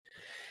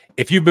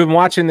If you've been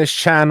watching this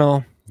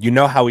channel, you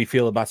know how we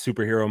feel about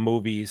superhero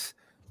movies.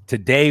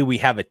 Today, we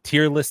have a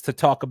tier list to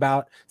talk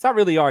about. It's not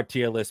really our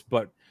tier list,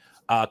 but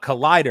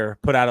Collider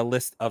put out a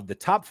list of the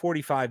top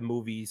 45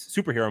 movies,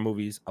 superhero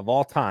movies of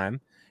all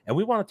time. And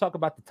we want to talk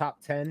about the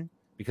top 10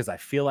 because I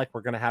feel like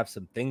we're going to have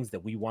some things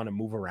that we want to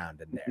move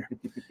around in there.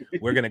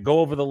 We're going to go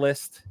over the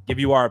list, give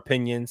you our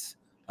opinions,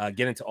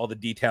 get into all the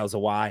details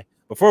of why.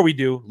 Before we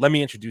do, let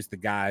me introduce the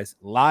guys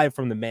live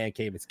from the man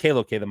cave. It's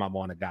Kalo K, the Mama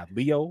on a God.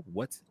 Leo,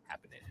 what's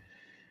happening?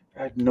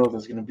 I know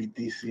there's gonna be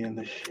DC in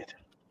this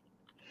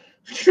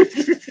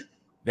shit.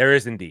 There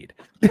is indeed.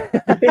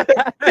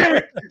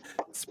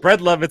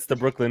 Spread love. It's the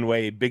Brooklyn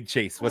way. Big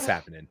Chase, what's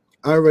happening?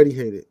 I already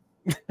hate it.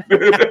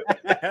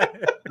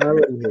 I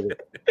already hate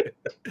it.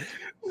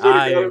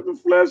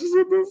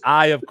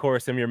 I, of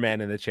course, am your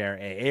man in the chair,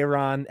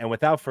 Aaron. And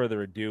without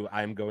further ado,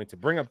 I'm going to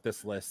bring up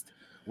this list.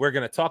 We're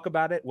going to talk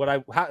about it.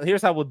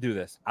 Here's how we'll do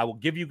this. I will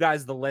give you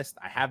guys the list.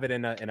 I have it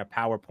in a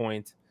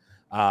PowerPoint,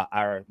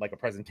 or like a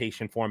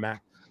presentation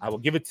format. I will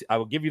give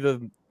you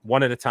the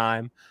one at a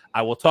time.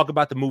 I will talk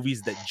about the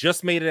movies that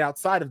just made it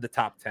outside of the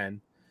top 10,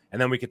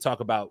 and then we could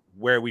talk about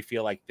where we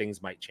feel like things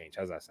might change.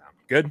 How's that sound?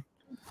 Good.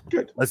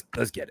 Good. Let's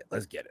get it.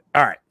 Let's get it.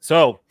 All right.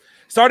 So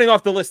starting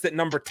off the list at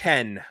number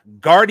 10,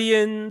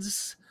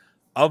 Guardians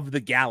of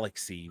the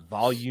Galaxy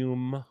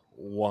Volume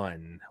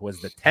 1 was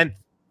the 10th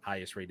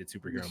highest rated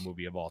superhero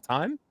movie of all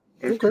time.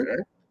 Okay.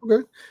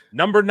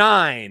 Number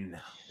 9,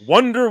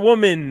 Wonder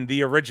Woman,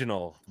 the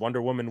original,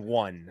 Wonder Woman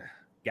 1,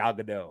 Gal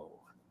Gadot.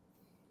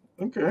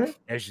 Okay.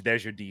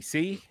 There's your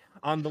DC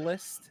on the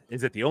list.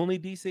 Is it the only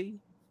DC?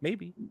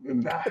 Maybe.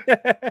 Nah.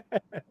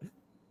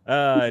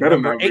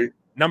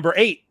 Number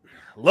 8,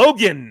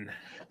 Logan.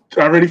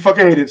 I already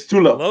fucking hate it. It's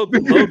too low.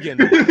 Logan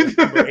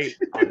number 8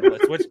 on the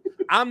list, which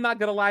I'm not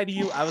gonna lie to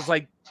you. I was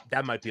like,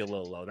 that might be a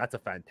little low. That's a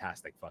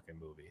fantastic fucking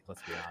movie.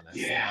 Let's be honest.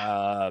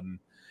 Yeah.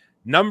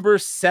 Number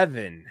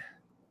 7,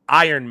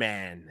 Iron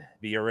Man,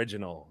 the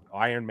original,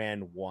 Iron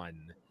Man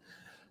 1.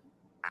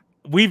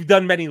 We've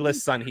done many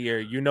lists on here.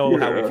 You know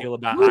how we feel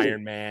about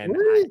Iron Man.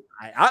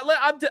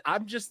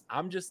 I'm just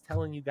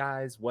telling you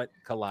guys what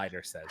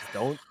Collider says.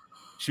 Don't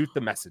shoot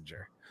the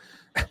messenger.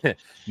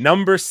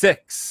 Number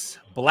 6,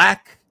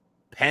 Black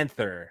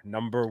Panther,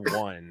 number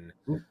 1.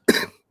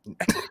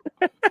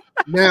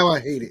 Now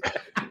I hate it.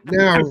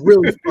 Now I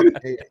really fucking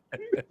hate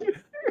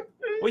it.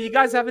 Well, you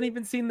guys haven't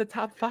even seen the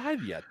top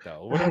 5 yet,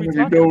 though. What are we I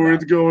talking know where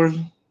about? it's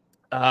going.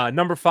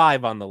 Number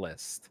 5 on the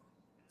list,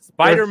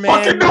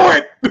 Spider-Man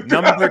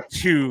number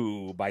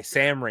 2 by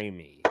Sam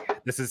Raimi.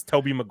 This is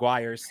Tobey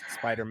Maguire's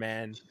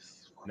Spider-Man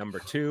number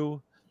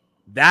 2.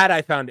 That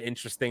I found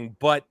interesting,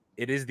 but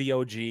it is the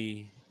OG.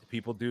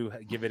 People do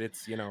give it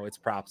its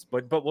props,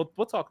 but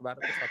we'll talk about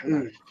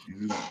it.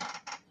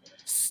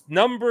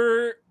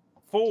 Number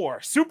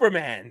 4,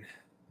 Superman,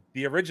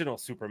 the original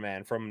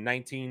Superman from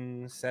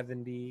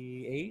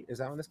 1978. Is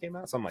that when this came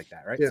out? Something like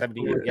that, right? Yeah.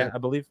 78, yeah, I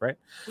believe, right?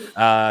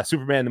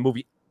 Superman, the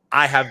movie.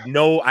 I have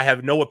no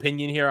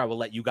opinion here. I will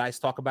let you guys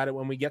talk about it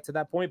when we get to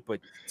that point, but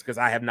it's because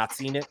I have not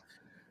seen it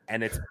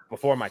and it's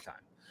before my time.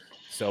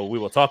 So we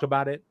will talk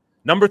about it.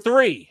 Number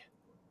 3,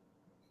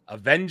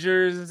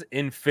 Avengers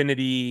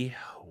Infinity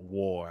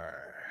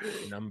War.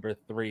 Number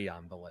 3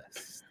 on the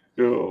list.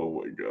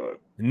 Oh my god.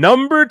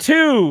 Number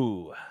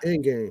 2,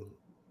 Endgame.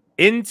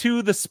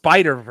 Into the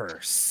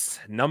Spider-Verse.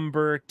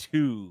 Number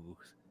 2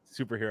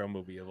 superhero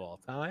movie of all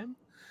time.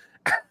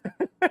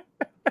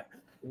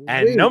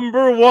 And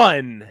number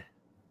 1,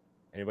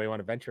 anybody want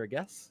to venture a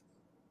guess?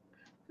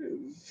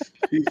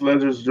 Heath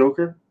Ledger's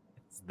Joker.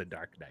 It's The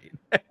Dark Knight.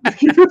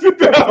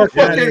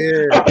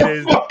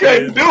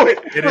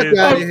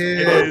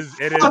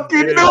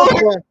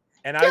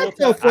 And I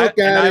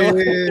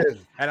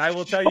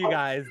will tell you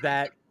guys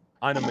that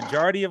on a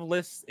majority of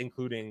lists,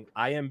 including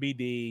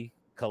IMDb,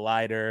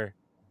 Collider,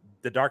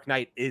 The Dark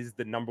Knight is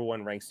the number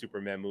 1 ranked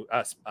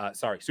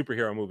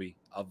superhero movie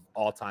of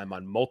all time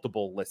on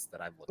multiple lists that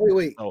I've looked at.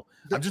 Wait. So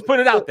I'm just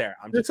putting it out there.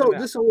 Just so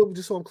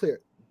I'm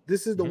clear.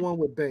 This is the one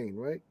with Bane,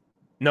 right?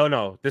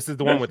 No. This is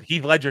the one with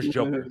Heath Ledger's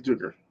Joker.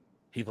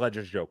 Heath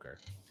Ledger's Joker.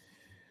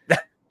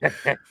 All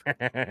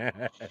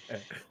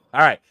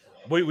right.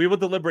 We will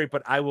deliberate,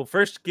 but I will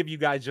first give you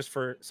guys, just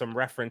for some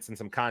reference and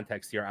some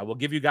context here, I will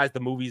give you guys the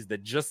movies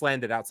that just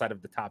landed outside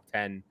of the top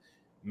 10.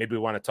 Maybe we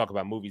want to talk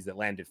about movies that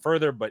landed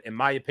further, but in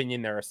my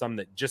opinion, there are some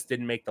that just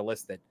didn't make the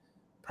list that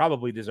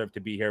probably deserve to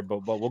be here,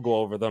 but we'll go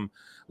over them.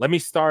 Let me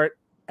start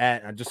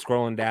I'm just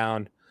scrolling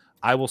down.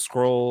 I will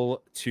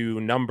scroll to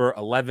number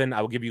 11.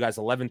 I will give you guys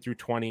 11 through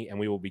 20, and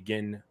we will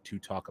begin to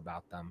talk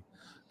about them.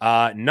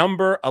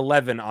 Number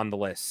 11 on the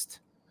list.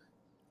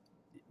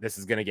 This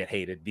is going to get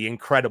hated. The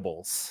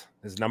Incredibles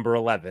is number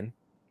 11.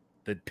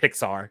 The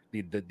Pixar,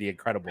 the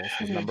Incredibles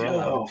is number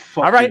 11.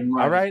 All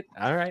right.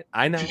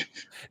 I know.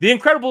 The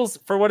Incredibles,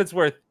 for what it's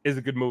worth, is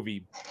a good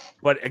movie.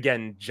 But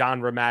again,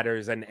 genre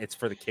matters and it's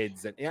for the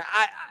kids. And yeah,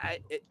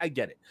 I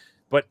get it.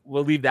 But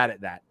we'll leave that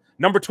at that.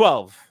 Number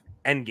 12,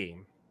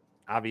 Endgame.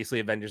 Obviously,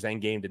 Avengers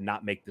Endgame did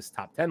not make this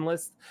top 10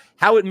 list.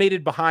 How it made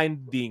it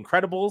behind The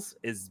Incredibles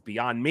is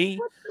beyond me.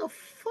 What the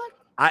fuck?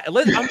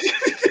 Don't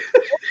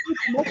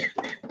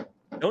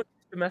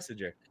shoot the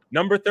messenger.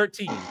 Number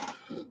 13,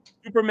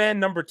 Superman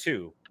number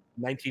 2,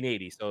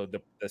 1980. So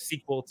the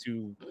sequel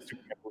to the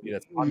Superman movie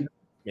that's on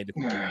made it.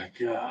 Oh my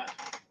God.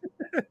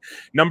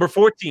 Number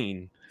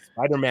 14,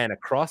 Spider-Man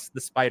Across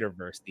the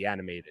Spider-Verse, the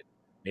animated,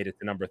 made it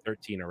to number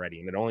 13 already,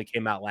 and it only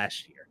came out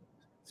last year.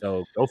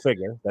 So go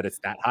figure that it's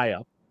that high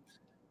up.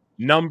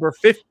 Number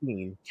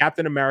 15,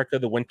 Captain America,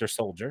 the Winter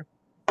Soldier.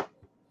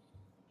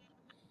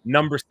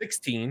 Number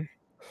 16,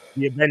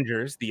 the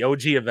Avengers, the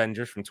OG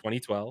Avengers from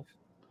 2012.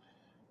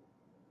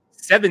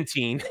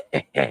 17,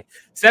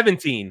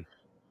 17,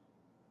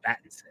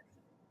 Pattinson,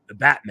 the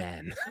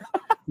Batman.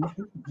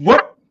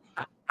 What?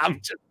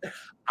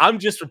 I'm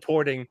just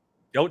reporting.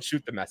 Don't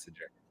shoot the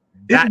messenger.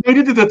 It made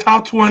it to the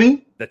top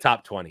 20. The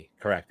top 20,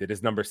 correct. It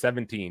is number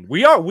 17.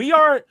 We are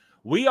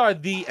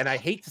the, and I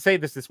hate to say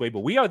this way, but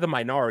we are the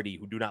minority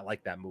who do not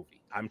like that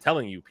movie. I'm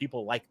telling you,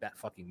 people like that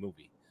fucking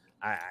movie.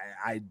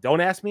 I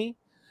don't ask me,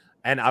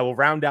 and I will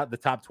round out the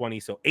top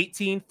 20. So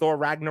 18, Thor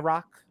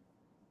Ragnarok.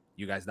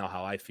 You guys know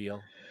how I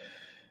feel.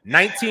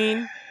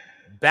 19,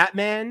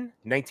 Batman,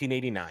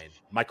 1989,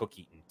 Michael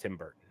Keaton, Tim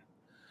Burton.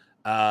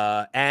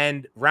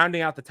 And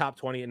rounding out the top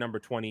 20 at number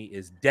 20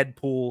 is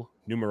Deadpool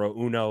numero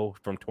uno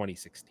from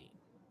 2016.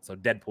 So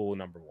Deadpool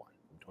number 1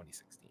 from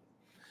 2016.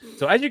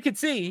 So as you can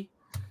see,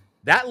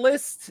 that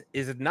list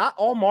is not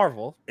all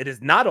Marvel. It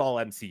is not all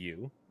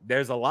MCU.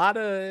 There's a lot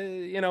of,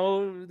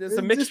 there's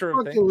a mixture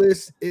of things. This fucking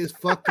list is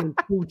fucking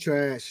poo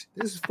trash.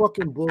 This is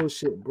fucking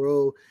bullshit,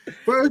 bro.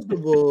 First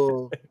of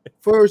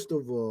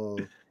all,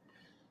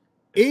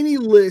 any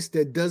list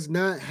that does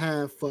not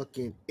have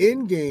fucking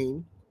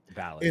Endgame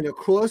Valid. and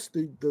Across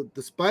the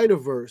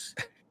Spider-Verse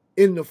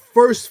in the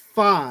first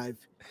 5,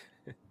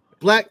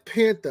 Black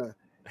Panther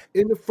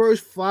in the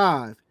first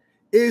 5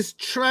 is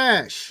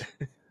trash.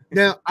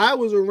 Now, I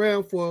was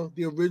around for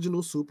the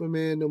original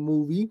Superman, the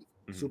movie,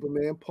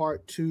 Superman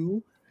Part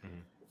 2.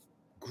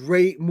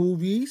 Great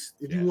movies,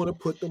 if you want to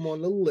put them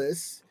on the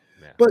list.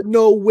 Yeah. But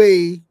no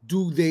way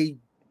do they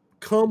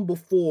come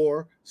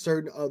before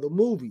certain other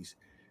movies.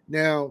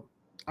 Now,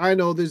 I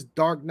know there's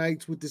Dark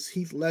Knights with this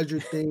Heath Ledger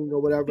thing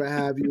or whatever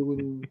have you.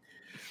 And,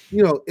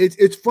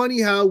 it's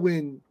funny how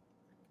when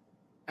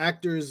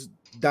actors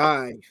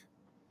die,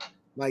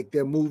 like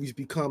their movies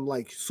become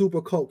like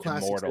super cult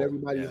classics that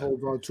everybody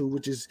holds on to,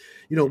 which is,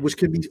 which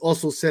can be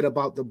also said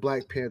about the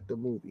Black Panther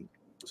movie.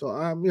 So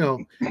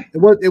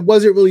it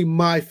wasn't really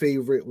my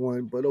favorite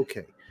one, but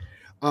okay.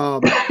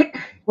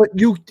 But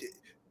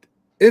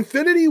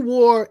Infinity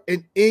War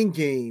and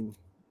Endgame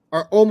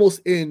are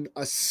almost in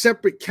a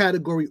separate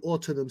category all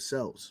to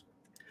themselves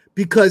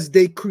because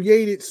they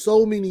created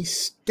so many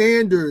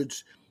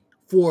standards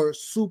for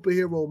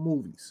superhero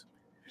movies.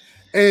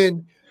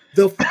 And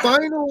the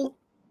final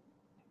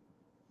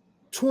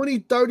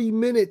 20-30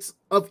 minutes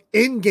of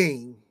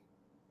Endgame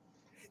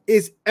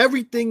is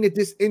everything that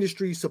this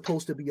industry is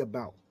supposed to be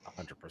about.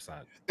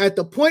 100%. At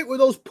the point where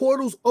those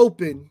portals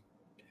open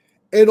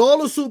and all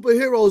the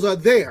superheroes are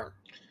there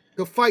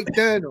to fight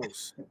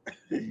Thanos.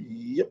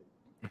 Yep.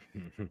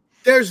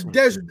 There's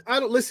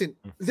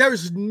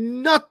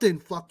nothing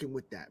fucking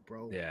with that,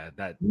 bro. Yeah,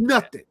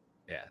 nothing.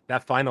 Yeah,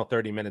 that final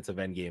 30 minutes of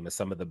Endgame is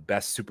some of the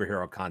best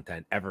superhero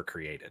content ever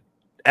created.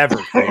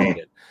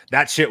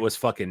 That shit was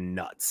fucking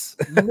nuts.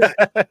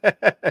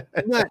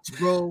 Nuts,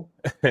 bro.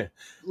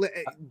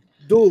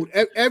 Dude,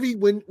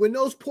 when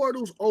those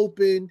portals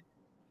opened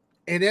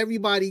and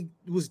everybody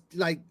was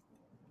like,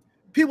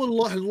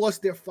 people had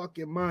lost their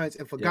fucking minds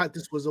and forgot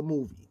this was a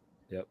movie.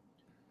 Yep.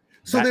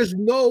 So there's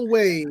no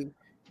way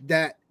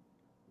that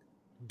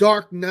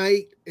Dark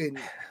Knight and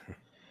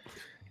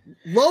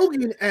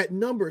Logan at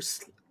number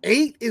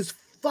 8 is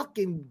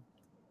fucking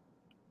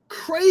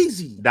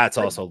crazy. That's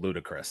also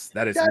ludicrous.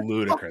 That's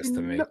ludicrous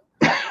to me.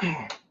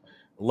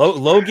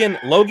 Logan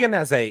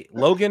as a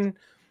hero,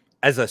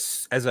 as a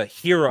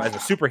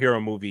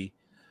superhero movie,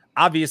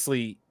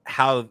 obviously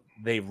how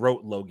they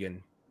wrote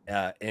Logan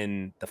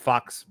in the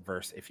Fox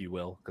verse, if you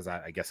will, because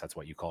I guess that's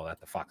what you call that,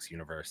 the Fox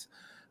universe.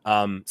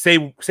 Say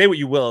what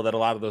you will, that a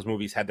lot of those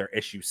movies had their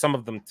issues. Some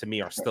of them to me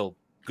are still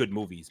good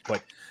movies,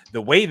 but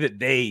the way that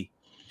they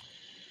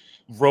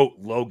wrote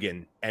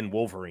Logan and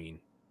Wolverine,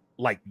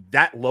 like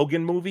that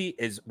Logan movie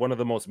is one of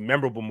the most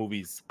memorable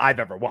movies I've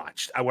ever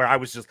watched, where I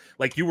was just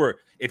like,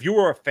 if you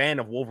were a fan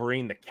of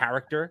Wolverine, the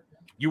character,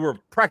 you were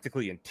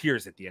practically in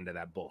tears at the end of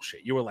that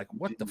bullshit. You were like,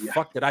 what the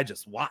fuck did I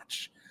just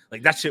watch?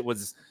 Like that shit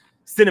was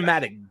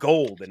cinematic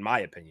gold, in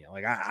my opinion.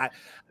 Like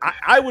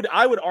I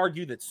would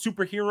argue that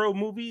superhero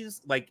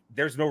movies, like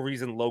there's no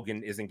reason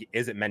Logan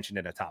isn't mentioned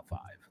in a top 5.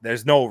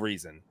 There's no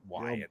reason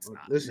why it's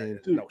not. Listen,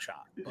 no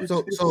shot.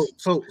 So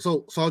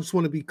I just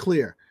want to be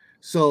clear.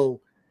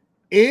 So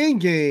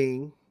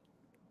Endgame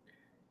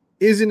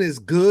isn't as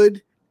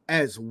good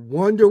as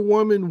Wonder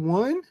Woman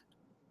 1.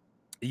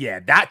 Yeah,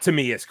 that to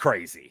me is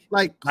crazy.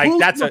 Like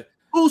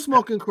who's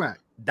smoking crack?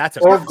 That's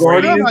or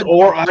Guardians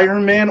or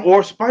Iron Man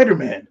or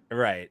Spider-Man.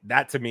 Right.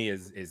 That to me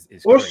is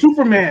or crazy.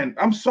 Superman.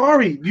 I'm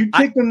sorry. You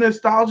take the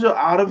nostalgia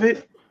out of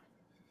it.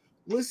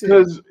 Listen,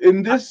 Because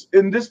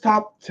in this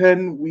top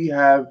 10, we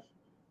have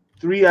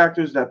 3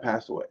 actors that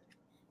passed away.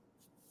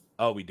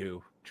 Oh, we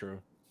do.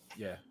 True.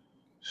 Yeah.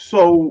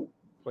 So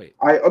Wait.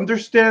 I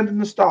understand the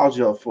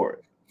nostalgia for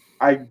it.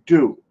 I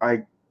do.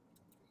 I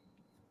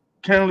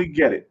can't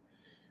get it.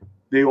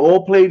 They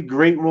all played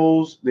great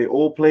roles. They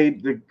all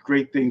played the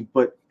great things.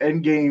 But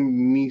Endgame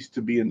needs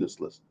to be in this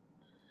list.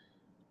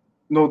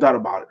 No doubt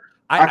about it.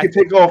 I could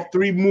take off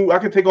 3 movies. I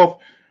could take off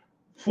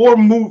 4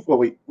 movies. Oh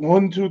wait,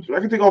 1, 2, 3. I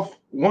could take off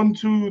 1,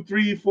 2,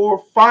 3,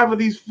 4, 5 of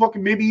these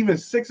fucking, maybe even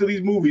 6 of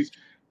these movies,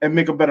 and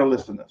make a better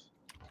list than this.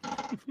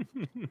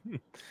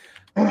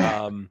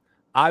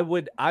 I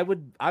would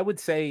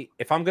say,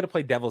 if I'm gonna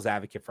play devil's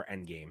advocate for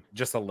Endgame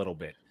just a little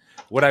bit,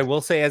 what I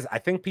will say is I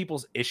think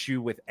people's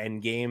issue with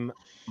Endgame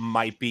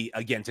might be,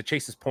 again, to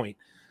Chase's point,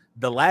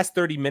 the last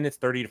 30 minutes,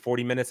 30 to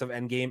 40 minutes of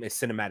Endgame is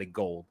cinematic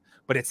gold,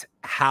 but it's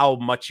how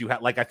much you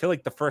have. Like, I feel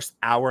like the first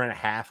hour and a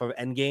half of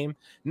Endgame,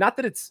 not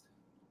that it's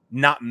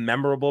not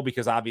memorable,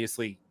 because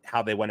obviously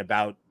how they went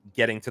about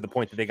getting to the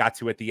point that they got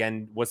to at the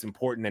end was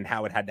important and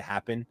how it had to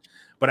happen.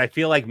 But I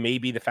feel like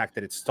maybe the fact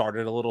that it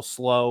started a little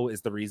slow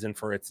is the reason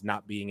for its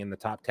not being in the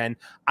top 10.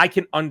 I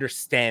can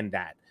understand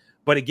that.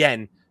 But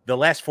again, the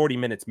last 40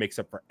 minutes makes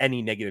up for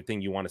any negative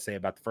thing you want to say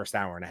about the first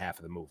hour and a half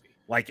of the movie.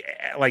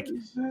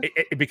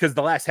 Because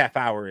the last half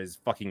hour is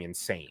fucking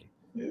insane.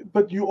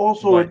 But you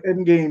also, at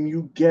Endgame,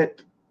 you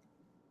get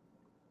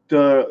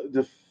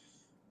the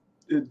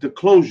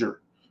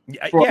closure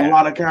for a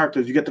lot of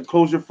characters. You get the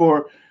closure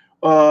for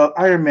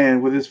Iron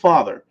Man with his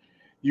father.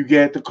 You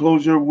get the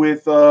closure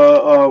with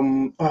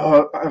Captain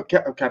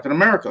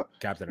America.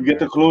 You get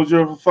the closure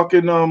of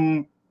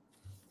fucking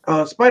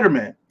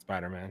Spider-Man.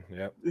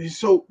 Yep.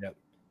 So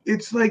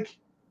it's like,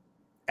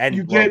 and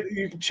you get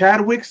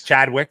Chadwick's.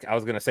 Chadwick. I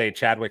was gonna say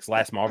Chadwick's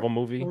last Marvel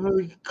movie.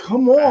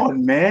 Come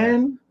on,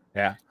 man.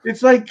 Yeah.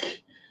 It's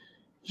like,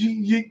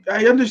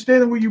 I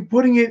understand where you're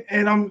putting it,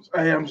 and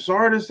I'm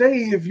sorry to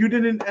say, if you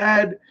didn't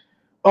add,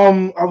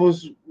 when I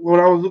was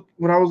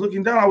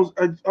looking down, I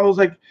was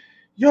like,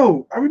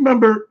 yo, I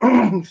remember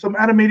some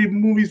animated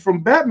movies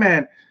from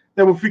Batman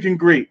that were freaking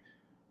great.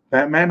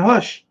 Batman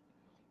Hush,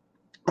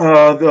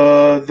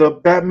 the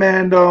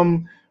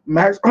Batman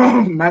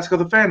Mask of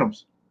the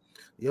Phantoms.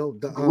 Yo,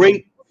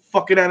 great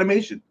fucking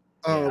animation.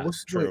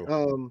 What's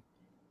true?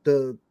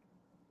 The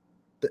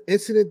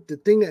incident, the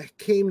thing that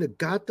came to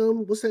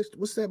Gotham. What's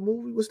that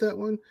movie? What's that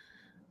one?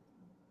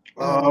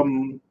 Hold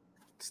on.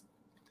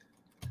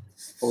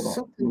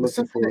 Something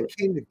that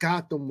came to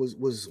Gotham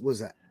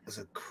was a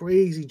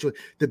crazy joy.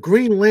 The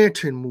Green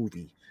Lantern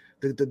movie.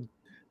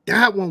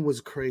 That one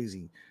was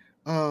crazy.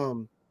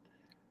 The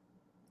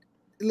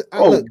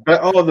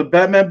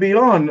Batman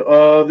Beyond,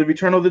 the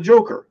Return of the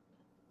Joker.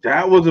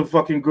 That was a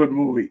fucking good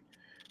movie.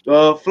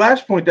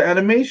 Flashpoint, the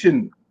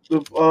animation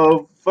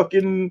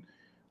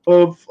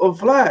of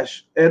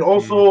Flash, and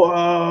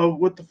also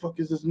what the fuck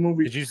is this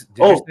movie? Did you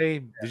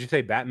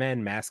say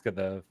Batman Mask of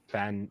the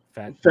Phantom?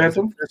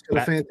 Phantasm.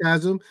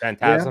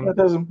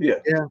 Phantasm. Yeah.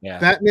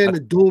 Batman, the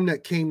Doom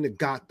that came to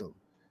Gotham.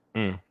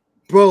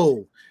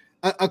 Bro,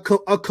 a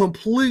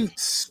complete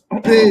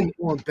spin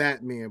on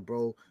Batman,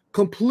 bro.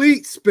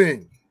 Complete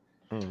spin.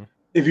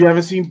 If you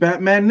haven't seen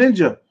Batman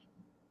Ninja,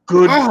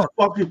 good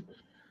fucking.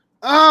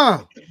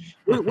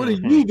 What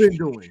have you been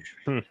doing?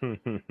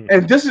 And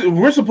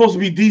we're supposed to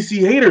be DC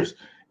haters,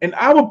 and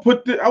I would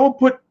put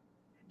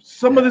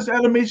some of this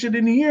animation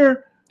in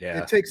here. Yeah,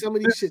 and take some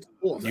of these shit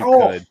off.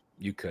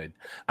 You could.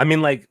 I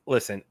mean, like,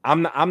 listen,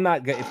 I'm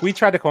not. If we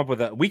try to come up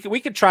with we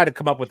could try to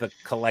come up with a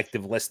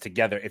collective list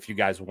together if you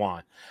guys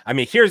want. I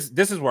mean,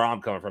 this is where I'm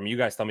coming from. You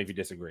guys tell me if you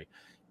disagree.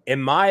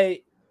 In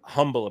my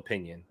humble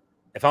opinion,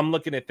 if I'm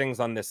looking at things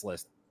on this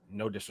list,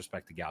 no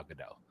disrespect to Gal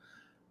Gadot,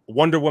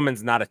 Wonder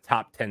Woman's not a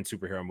top 10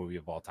 superhero movie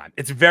of all time.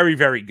 It's very,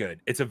 very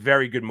good. It's a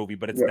very good movie,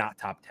 but it's not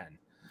top 10.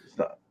 It's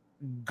not.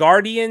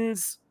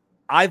 Guardians,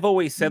 I've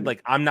always said,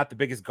 like, I'm not the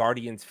biggest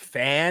Guardians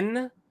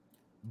fan,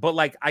 but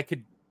like I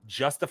could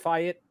justify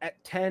it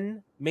at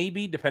 10,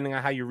 maybe, depending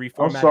on how you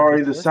reformat. I'm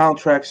sorry, the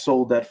soundtrack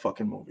sold that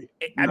fucking movie.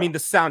 I mean, the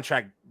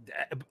soundtrack,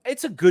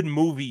 it's a good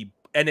movie,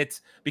 and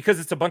it's because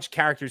it's a bunch of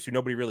characters who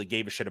nobody really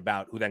gave a shit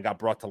about, who then got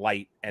brought to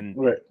light and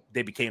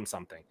they became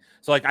something.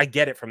 So like I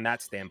get it from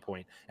that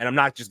standpoint, and I'm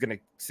not just gonna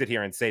sit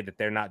here and say that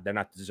they're not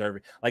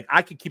deserving. Like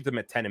I could keep them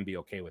at 10 and be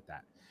okay with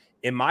that.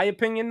 In my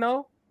opinion,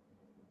 though,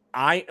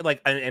 I like,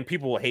 and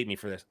people will hate me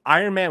for this,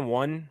 Iron Man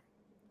 1,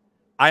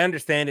 I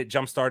understand it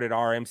jump-started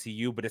our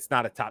MCU, but it's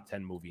not a top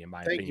 10 movie in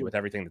my opinion with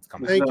everything that's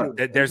coming.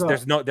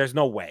 There's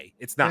no way.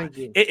 It's not.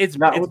 It's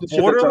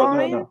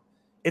borderline. No.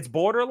 It's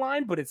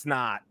borderline, but it's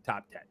not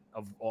top 10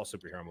 of all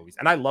superhero movies.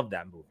 And I love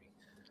that movie.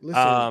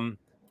 Listen.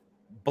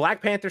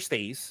 Black Panther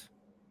stays.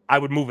 I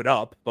would move it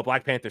up, but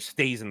Black Panther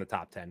stays in the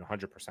top 10,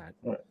 100%.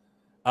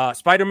 Right.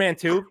 Spider-Man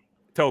 2,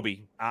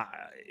 Toby,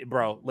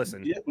 bro,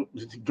 listen.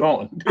 It's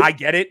gone. I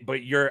get it,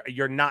 but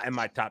you're not in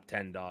my top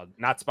 10, dog.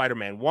 Not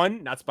Spider-Man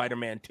 1, not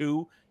Spider-Man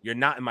 2. You're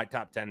not in my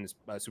top 10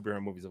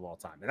 superhero movies of all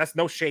time. And that's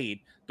no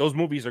shade. Those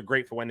movies are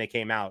great for when they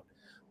came out.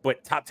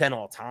 But top 10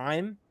 all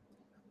time,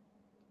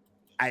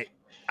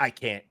 I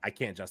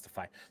can't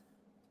justify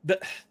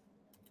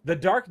the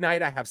Dark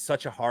Knight. I have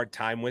such a hard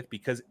time with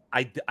because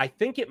I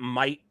think it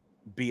might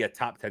be a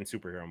top 10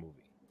 superhero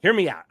movie. Hear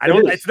me out.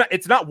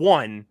 It's not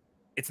one.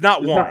 It's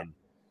not one.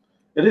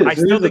 It is. I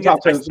still think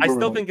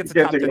it's a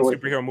top 10 superhero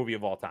superhero movie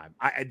of all time.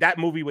 That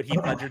movie what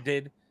Heath Ledger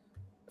did.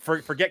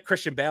 Forget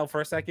Christian Bale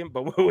for a second,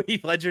 but what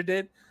Heath Ledger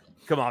did,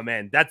 come on,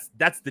 man.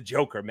 That's the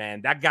Joker,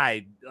 man. That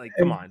guy, like,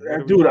 come on,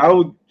 dude. I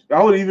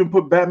would even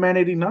put Batman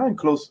 '89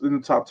 close in the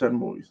top 10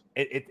 movies.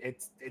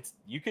 It's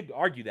you could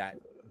argue that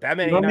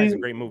Batman '89 is a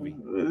great movie.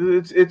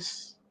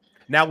 It's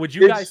now, would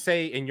you guys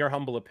say, in your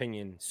humble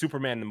opinion,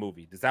 Superman the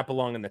movie, does that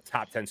belong in the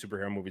top 10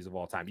 superhero movies of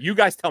all time? You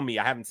guys tell me.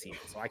 I haven't seen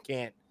it, so I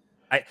can't.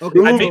 I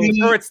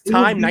mean, for its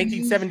time,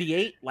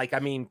 1978. Like, I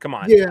mean, come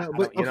on. Yeah,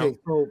 but okay.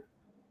 So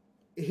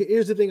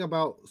here's the thing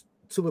about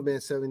Superman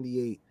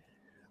 78.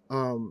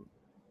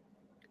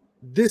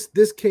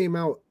 This came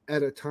out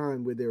at a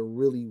time where there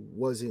really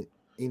wasn't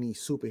any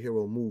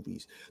superhero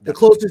movies. The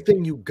closest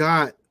thing you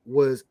got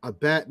was a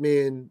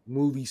Batman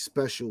movie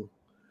special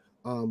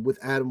with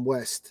Adam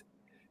West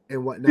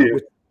and whatnot,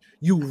 which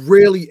you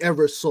rarely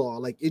ever saw.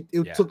 Like it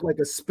took like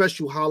a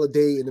special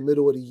holiday in the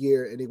middle of the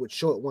year, and they would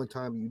show it one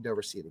time and you'd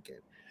never see it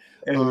again.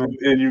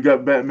 And you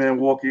got Batman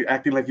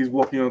acting like he's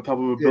walking on top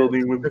of a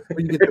building with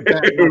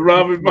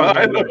Robin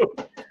behind him.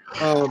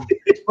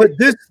 But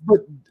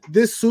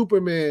this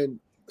Superman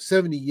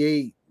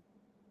 78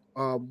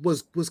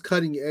 was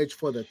cutting edge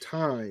for the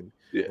time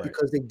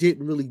because they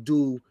didn't really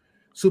do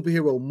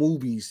superhero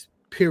movies,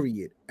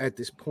 period, at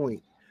this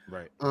point.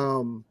 Right.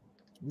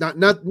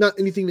 Not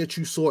anything that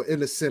you saw in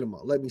the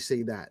cinema. Let me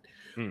say that.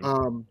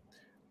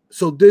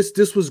 So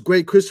this was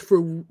great. Christopher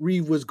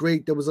Reeve was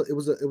great. It was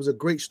a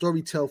great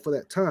storytell for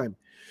that time.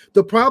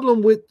 The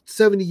problem with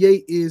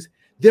 78 is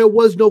there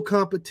was no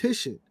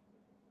competition.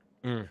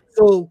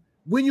 So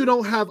when you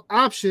don't have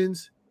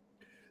options,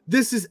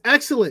 this is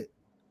excellent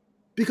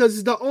because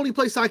it's the only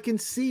place I can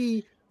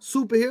see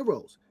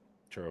superheroes.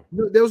 True.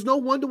 There was no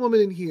Wonder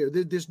Woman in here.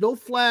 There's no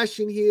Flash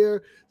in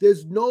here.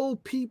 There's no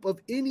peep of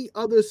any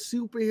other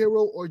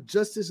superhero or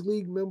Justice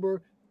League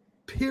member,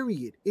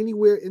 period,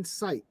 anywhere in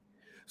sight.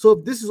 So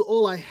if this is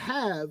all I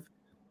have,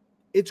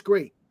 it's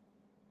great.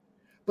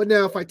 But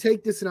now if I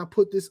take this and I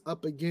put this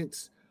up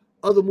against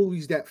other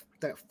movies that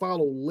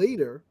follow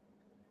later,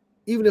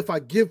 even if I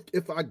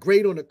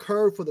grade on a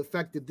curve for the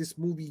fact that this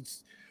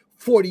movie's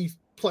 40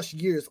 plus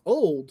years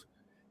old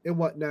and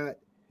whatnot,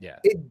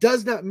 it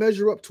does not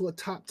measure up to a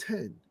top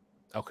 10.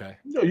 Okay.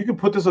 No, you can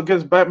put this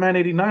against Batman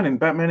 '89 and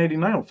Batman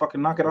 '89 will fucking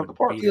knock it out the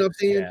park. You know what I'm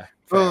saying?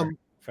 Yeah,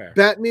 fair.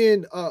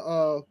 Batman,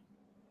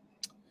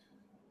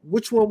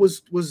 which one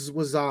was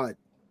Zod?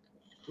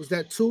 Was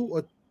that 2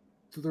 or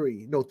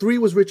 3? No, 3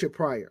 was Richard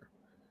Pryor.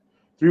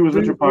 3 was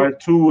Richard Pryor.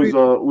 2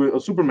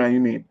 was Superman. You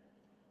mean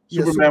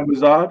Superman was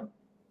Zod?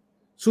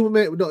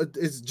 Superman. No,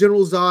 it's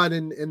General Zod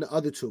and the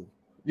other 2.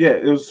 Yeah,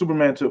 it was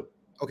Superman 2.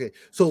 Okay,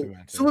 so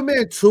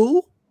Superman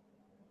 2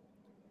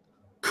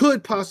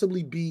 could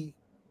possibly be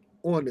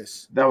on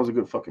this. That was a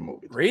good fucking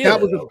movie. Really? That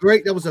was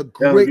a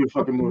great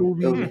fucking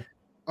movie.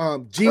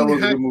 Gene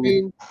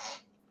Hackman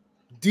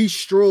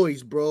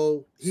destroys,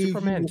 bro. He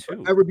will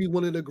forever be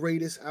one of the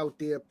greatest out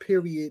there,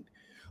 period.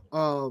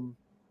 I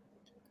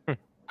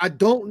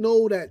don't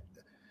know that.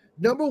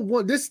 Number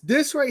one,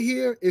 this right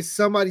here is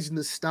somebody's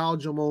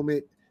nostalgia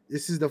moment.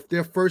 This is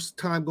their first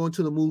time going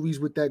to the movies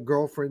with that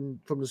girlfriend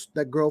from the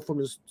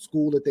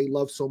school that they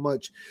love so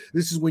much.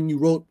 This is when you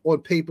wrote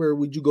on paper,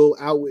 "Would you go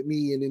out with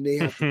me?" And then they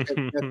have to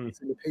send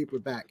the paper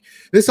back.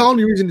 This is the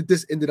only reason that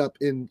this ended up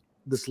in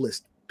this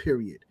list.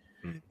 Period.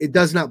 It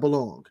does not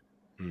belong.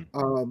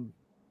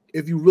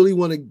 If you really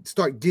want to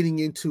start getting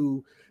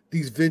into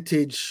these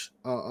vintage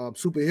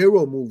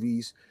superhero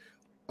movies,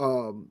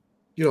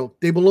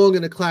 they belong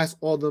in a class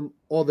all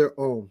their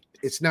own.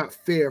 It's not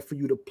fair for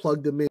you to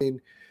plug them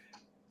in.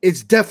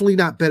 It's definitely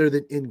not better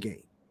than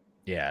Endgame.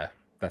 Yeah,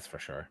 that's for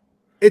sure.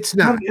 It's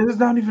not. It's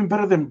not even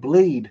better than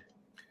Blade.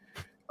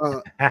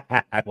 Well,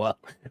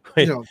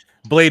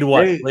 Blade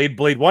what?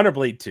 Blade 1 or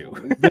Blade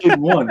 2? Blade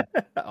 1.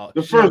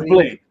 The first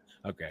Blade.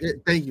 Okay. Yeah,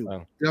 thank you. You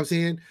know what I'm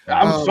saying?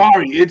 I'm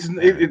sorry.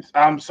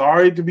 I'm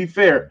sorry to be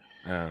fair.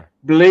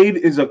 Blade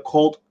is a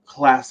cult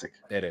classic.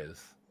 It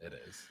is.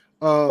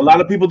 A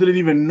lot of people didn't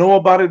even know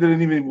about it.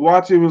 Didn't even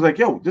watch it. It was like,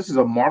 yo, this is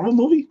a Marvel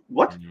movie?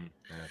 What? Yeah,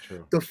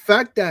 true. The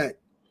fact that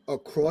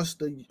Across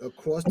the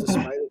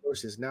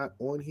Spider-Verse is not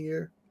on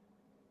here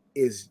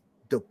is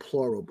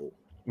deplorable.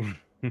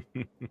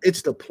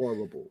 It's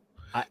deplorable.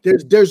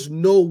 There's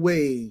no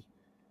way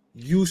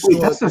you saw.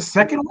 Wait, that's the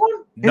second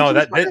one? No,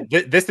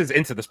 this is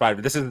Into the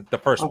Spider. This is the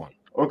first one.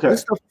 Okay,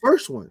 that's the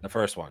first one. The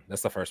first one.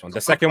 That's the first one.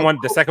 The second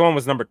one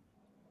was number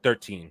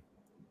 13.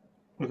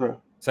 Okay.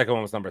 Second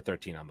one was number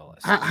 13 on the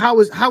list. How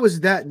is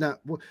that not?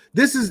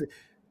 This is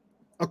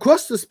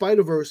Across the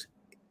Spider-Verse.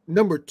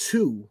 Number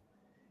 2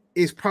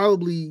 is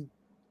probably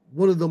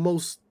one of the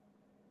most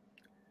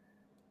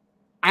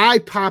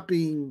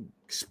eye-popping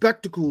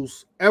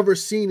spectacles ever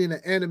seen in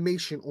an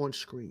animation on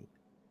screen.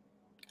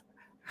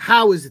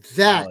 How is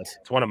that?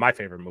 It's one of my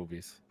favorite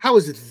movies. How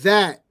is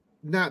that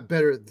not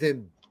better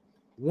than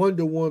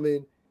Wonder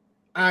Woman,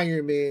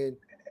 Iron Man,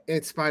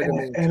 and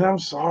Spider-Man. And I'm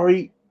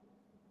sorry,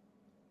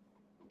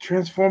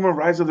 Transformer: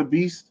 Rise of the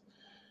Beast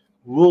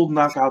will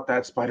knock out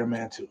that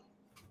Spider-Man 2.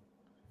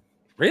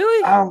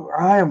 Really?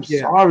 I am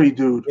sorry,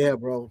 dude. Yeah,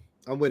 bro.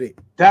 I'm with it.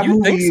 That You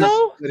movie think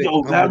so?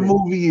 That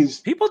movie is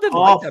people didn't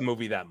tough. like that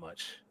movie that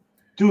much.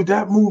 Dude,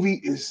 that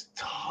movie is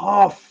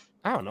tough.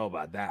 I don't know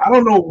about that. I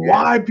don't know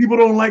why people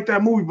don't like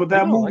that movie, but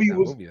that movie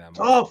was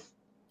tough.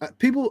 I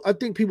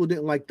think people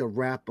didn't like the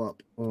wrap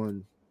up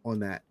on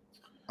that.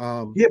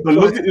 Yeah, but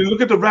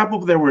look at the wrap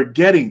up that we're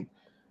getting.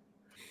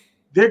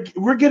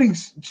 We're getting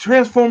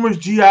Transformers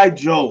G.I.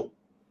 Joe.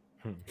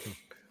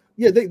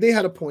 Yeah, they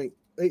had a point.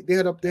 They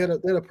had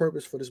a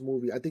purpose for this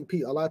movie. I think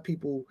a lot of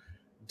people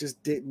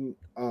just didn't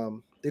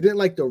they didn't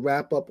like the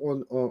wrap up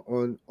on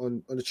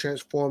the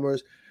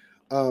Transformers.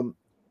 I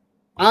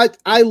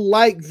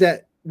like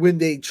that when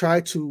they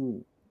try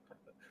to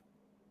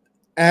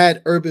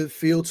add urban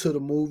feel to the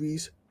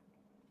movies.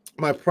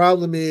 My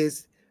problem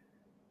is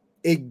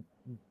it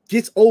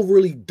gets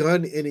overly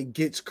done and it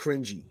gets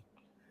cringy.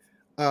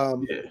 I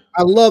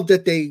love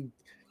that they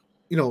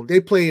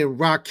playing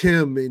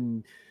Rakim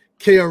and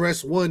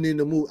KRS-One in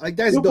the movie. Like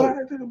that's dope.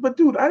 But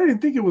dude, I didn't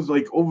think it was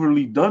like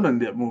overly done in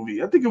that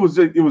movie. I think it was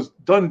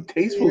done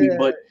tastefully,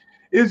 but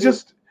it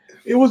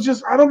was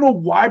just I don't know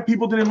why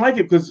people didn't like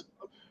it because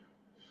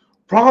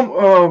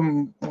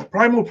Primal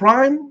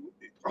Prime,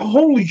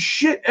 holy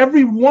shit!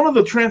 Every one of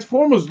the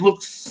Transformers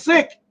looks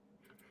sick.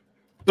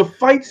 The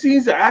fight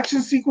scenes, the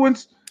action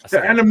sequence,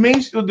 the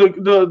animation, the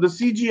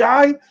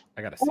CGI,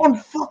 I gotta on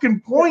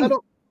fucking point.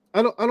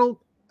 I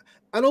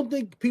don't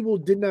think people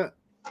didn't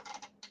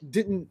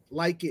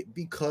like it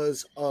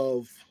because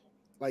of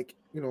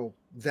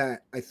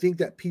that. I think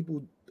that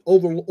people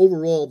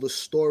overall the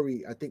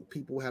story. I think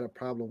people had a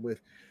problem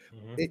with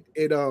it.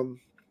 That's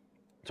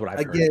what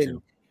I've heard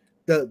too.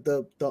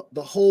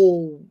 The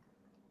whole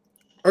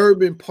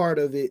urban part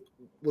of it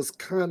was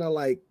kind of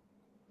like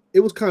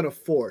it was kind of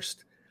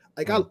forced.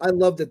 Like I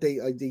love that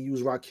they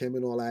use Rakim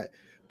and all that,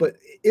 but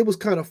it was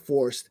kind of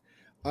forced.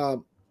 I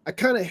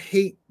kind of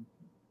hate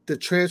the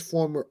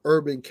Transformer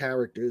urban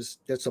characters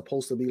that's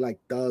supposed to be like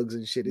thugs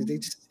and shit.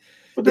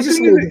 But the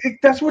thing is,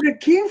 that's where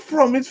it came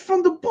from. It's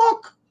from the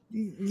book.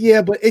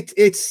 Yeah, but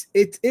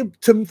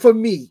for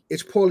me,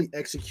 it's poorly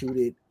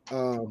executed.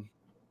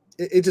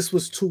 It just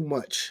was too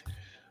much.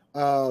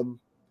 But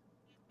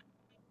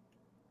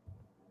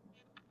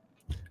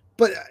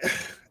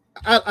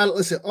I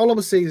listen. All I'm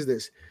gonna say is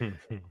this: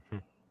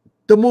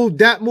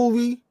 that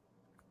movie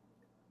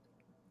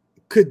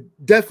could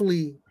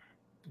definitely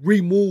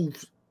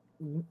remove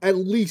at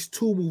least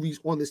 2 movies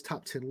on this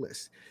top 10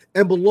 list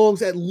and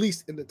belongs at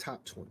least in the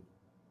top 20.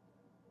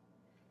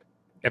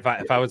 If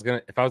I was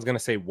gonna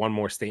say one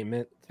more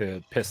statement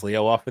to piss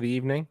Leo off for the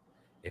evening,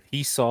 if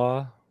he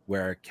saw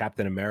where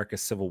Captain America: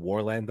 Civil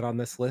War landed on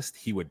this list,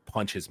 he would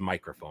punch his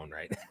microphone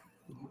right now.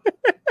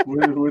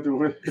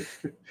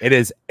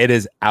 It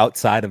is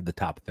outside of the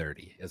top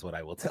 30, is what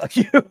I will tell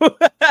you.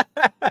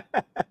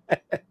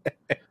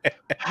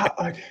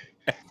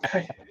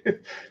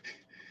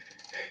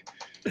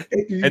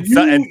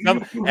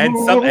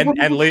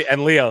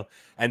 Leo,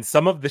 and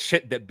some of the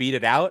shit that beat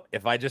it out,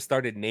 if I just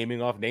started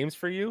naming off names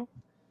for you,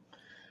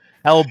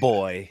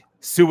 Hellboy,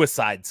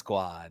 Suicide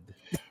Squad.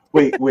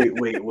 Wait.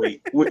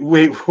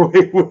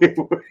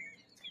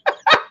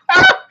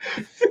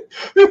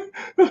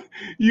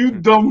 You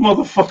dumb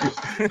motherfuckers.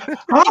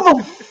 How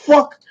the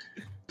fuck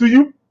do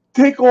you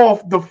take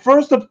off the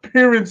first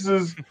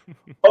appearances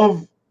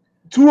of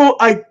 2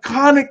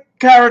 iconic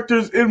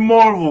characters in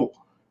Marvel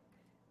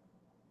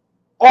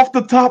off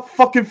the top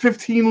fucking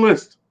 15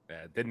 list?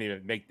 Yeah, it didn't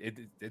even make it.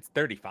 It's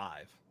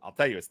 35. I'll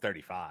tell you, it's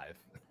 35.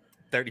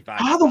 35.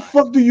 How the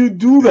fuck do you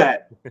do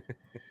that?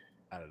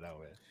 I don't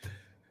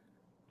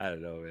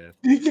know, man.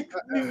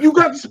 You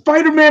got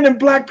Spider-Man and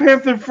Black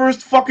Panther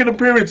first fucking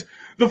appearance.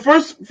 The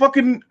first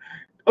fucking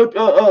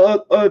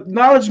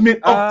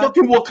acknowledgement of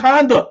fucking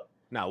Wakanda.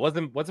 No,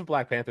 wasn't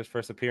Black Panther's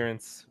first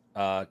appearance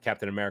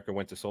Captain America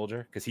Winter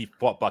Soldier? Because he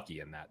fought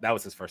Bucky in that. That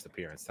was his first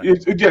appearance.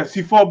 Yes,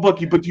 he fought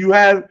Bucky, but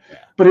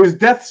but his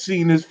death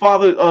scene, his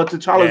father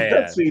T'Challa's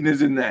death scene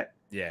is in that.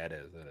 Yeah, it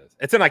is.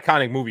 It's an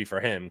iconic movie for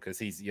him because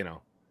he's,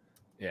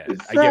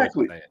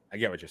 exactly. I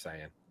get what you're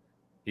saying.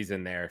 He's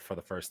in there for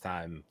the first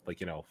time,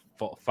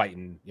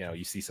 fighting.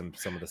 You see some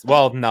of this.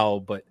 Well, no,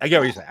 but I get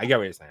what you're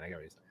saying.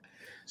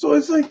 So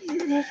it's like,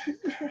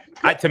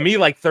 to me,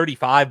 like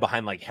 35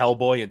 behind like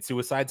Hellboy and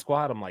Suicide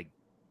Squad. I'm like,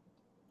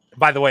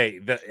 by the way,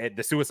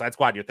 the Suicide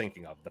Squad you're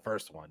thinking of, the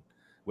first one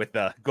with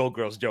the Gold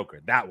Girls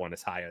Joker, that one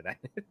is higher than.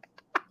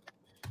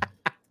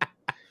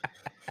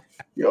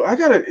 Yo, I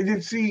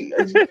gotta see.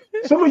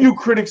 Some of you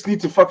critics need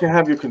to fucking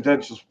have your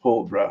credentials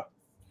pulled, bro.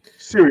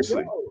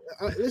 Seriously,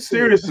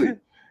 seriously.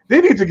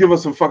 They need to give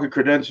us some fucking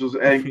credentials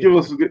and give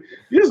us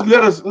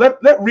just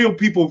let real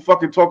people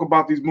fucking talk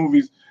about these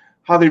movies,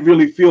 how they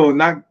really feel,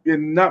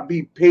 and not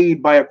be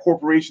paid by a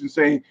corporation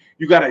saying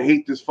you gotta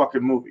hate this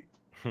fucking movie.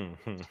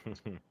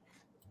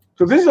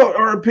 So this is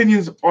our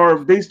opinions are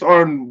based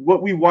on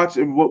what we watch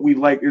and what we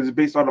like is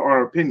based on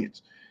our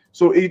opinions.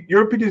 So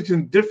your opinions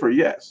can differ,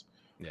 yes.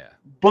 Yeah.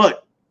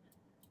 But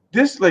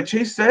this, like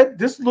Chase said,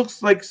 this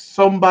looks like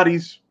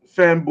somebody's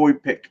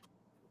fanboy pick.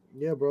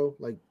 Yeah, bro.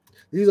 Like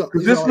these are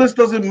Because this list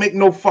doesn't make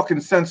no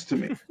fucking sense to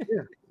me.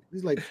 Yeah,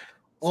 these like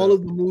all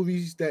of the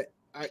movies that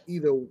I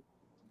either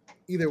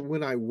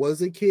when I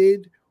was a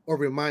kid or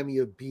remind me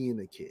of being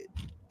a kid.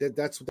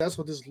 That's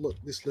what this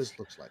list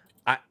looks like.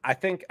 I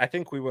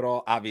think we would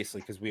all,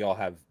 obviously, because we all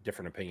have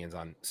different opinions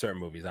on certain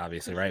movies,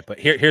 obviously, right? But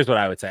here's what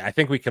I would say. I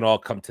think we can all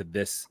come to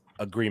this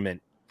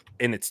agreement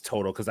in its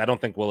total, because I don't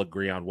think we'll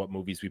agree on what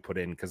movies we put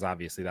in, because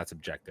obviously that's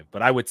objective.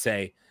 But I would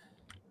say,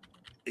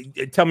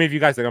 tell me if you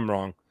guys think I'm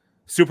wrong.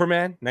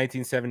 Superman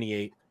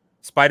 1978,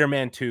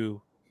 Spider-Man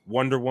 2,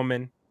 Wonder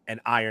Woman,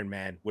 and Iron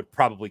Man would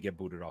probably get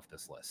booted off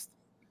this list.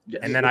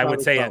 Yes. And then I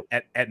would say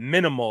at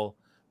minimal,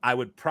 I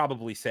would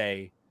probably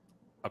say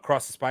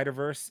Across the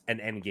Spider-Verse and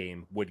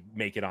Endgame would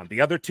make it on.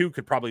 The other two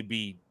could probably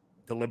be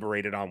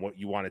deliberated on what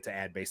you wanted to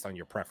add based on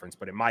your preference.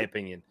 But in my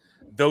opinion,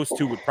 those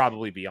two would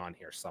probably be on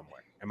here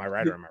somewhere. Am I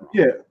right or am I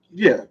wrong?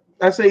 Yeah.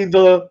 I say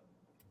those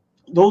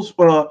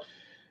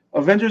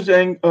Avengers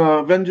and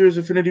Avengers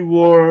Infinity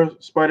War,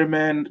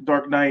 Spider-Man,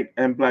 Dark Knight,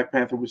 and Black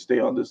Panther would stay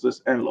on this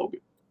list, and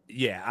Logan.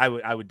 Yeah,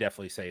 I would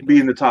definitely say be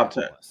in the top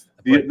 10.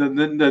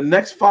 The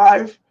next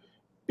 5,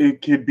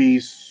 it could be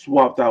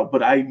swapped out,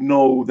 but I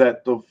know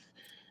that the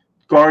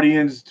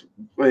Guardians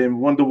and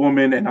Wonder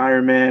Woman and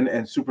Iron Man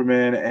and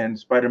Superman and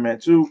Spider-Man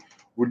 2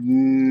 would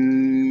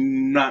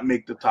not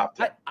make the top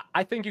 10.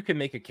 I think you can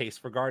make a case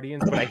for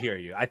Guardians, but I hear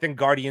you. I think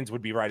Guardians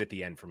would be right at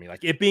the end for me.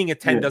 Like, it being a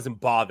 10 doesn't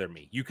bother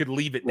me. You could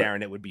leave it there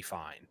and it would be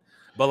fine.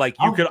 But like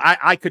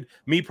I could,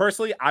 me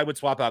personally, I would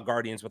swap out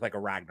Guardians with like a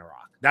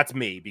Ragnarok. That's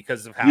me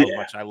because of how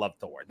much I love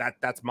Thor. That's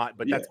that's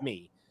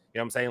me. You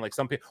know what I'm saying? Like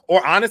some people,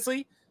 or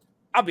honestly,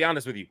 I'll be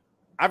honest with you.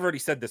 I've already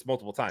said this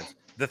multiple times.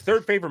 The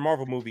third favorite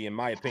Marvel movie, in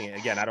my opinion,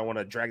 again, I don't want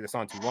to drag this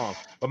on too long,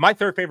 but my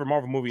third favorite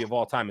Marvel movie of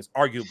all time is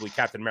arguably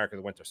Captain America: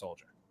 The Winter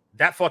Soldier.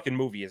 That fucking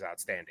movie is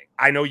outstanding.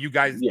 I know you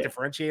guys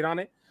differentiate on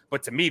it,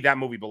 but to me, that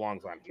movie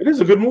belongs on here. It is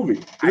a good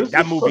movie.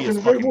 That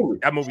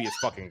movie is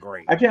fucking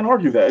great. I can't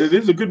argue that. It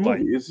is a good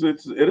movie.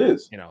 It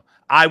is. You know,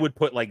 I would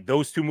put like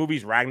those two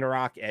movies,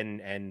 Ragnarok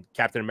and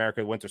Captain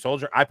America: Winter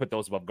Soldier. I put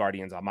those above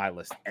Guardians on my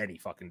list any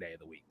fucking day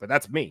of the week. But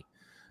that's me.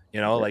 You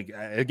know, like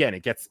again,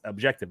 it gets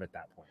objective at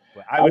that point.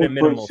 But I would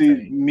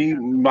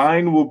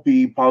mine will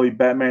be probably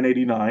Batman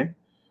 '89.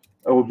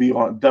 It would be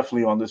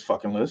definitely on this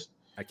fucking list.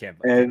 I can't.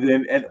 And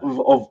then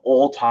of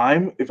all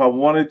time, if I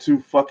wanted to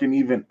fucking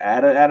even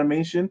add an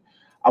animation,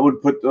 I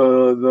would put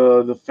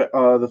the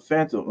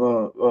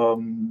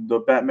Phantom, the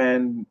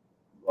Batman.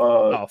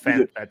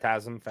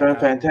 Phantasm.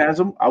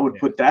 I would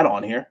put that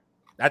on here.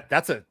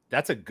 That's a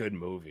good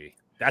movie.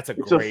 That's a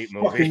great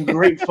movie. Fucking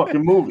great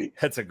fucking movie.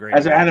 That's a great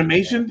as an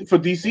animation for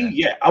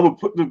DC. I would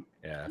put one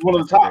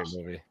of the tops.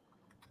 Movie.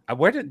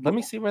 Let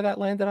me see where that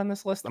landed on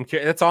this list. I'm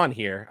curious. It's on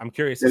here. I'm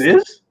curious. It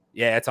is?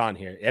 Yeah, it's on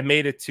here. It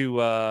made it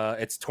to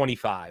it's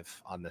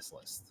 25 on this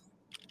list.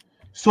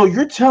 So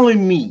you're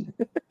telling me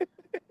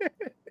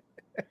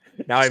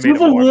now I made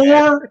Civil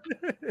War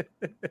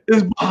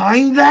is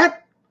behind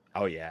that?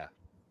 Oh yeah.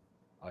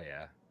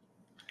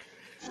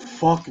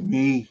 Fuck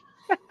me.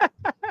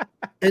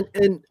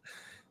 And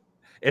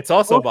it's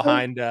also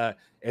behind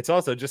it's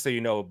also, just so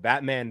you know,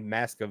 Batman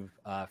Mask of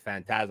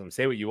Phantasm.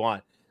 Say what you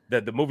want.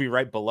 The movie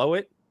right below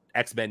it,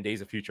 X-Men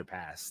Days of Future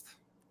Past.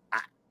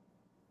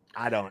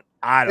 I don't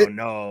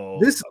know.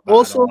 This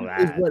also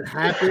is what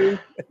happens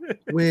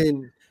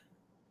when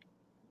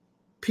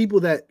people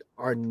that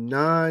are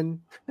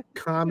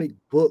non-comic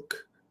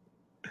book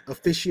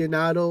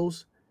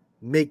aficionados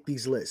make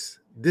these lists.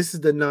 This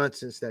is the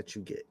nonsense that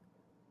you get.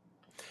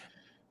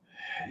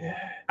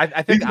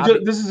 I think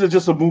this is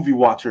just a movie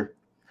watcher.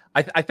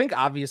 I think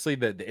obviously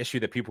the issue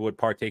that people would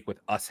partake with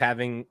us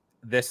having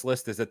this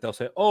list is that they'll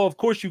say, "Oh, of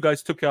course you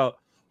guys took out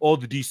all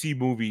the DC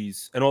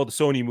movies and all the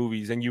Sony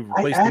movies, and you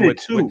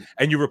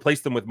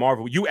replaced them with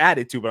Marvel." You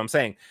added to, but I'm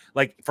saying,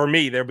 like, for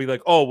me, they'll be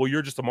like, "Oh, well,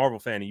 you're just a Marvel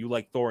fan and you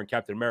like Thor and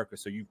Captain America,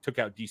 so you took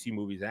out DC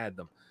movies and added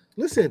them."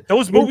 Listen,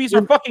 those movies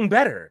are fucking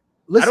better.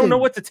 Listen, I don't know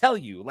what to tell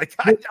you. Like,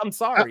 I'm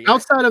sorry.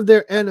 Outside of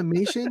their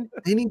animation,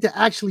 they need to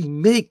actually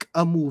make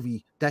a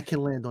movie that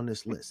can land on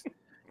this list.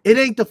 It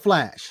ain't The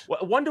Flash.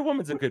 Wonder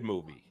Woman's a good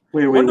movie.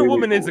 Wonder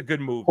Woman is a good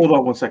movie. Hold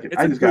on 1 second.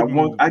 I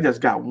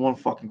just got one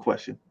fucking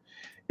question.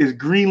 Is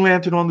Green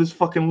Lantern on this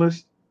fucking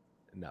list?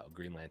 No,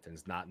 Green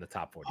Lantern's not in the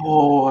top 40.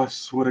 Oh, I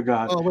swear to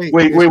God. Oh, wait.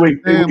 Wait.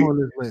 On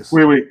this list.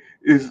 Wait.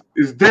 Is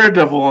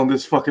Daredevil on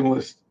this fucking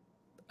list?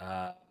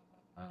 No.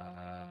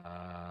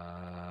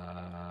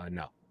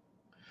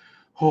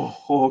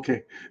 Oh,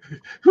 okay.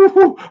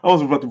 I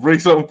was about to break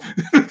something.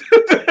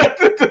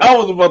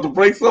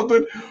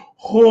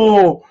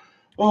 Oh,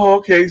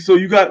 okay. So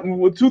you got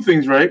two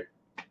things, right?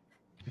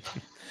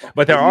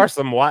 But there are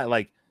some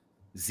like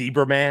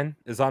Zebra Man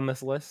is on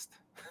this list.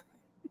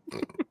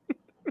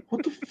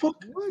 What the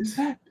fuck is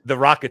that? The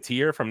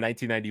Rocketeer from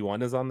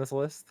 1991 is on this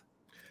list.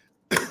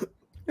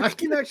 I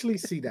can actually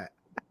see that.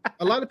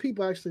 A lot of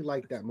people actually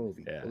like that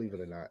movie, Yeah. believe it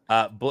or not.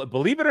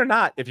 Believe it or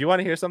not, if you want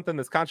to hear something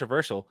that's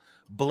controversial,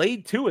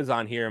 Blade 2 is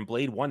on here and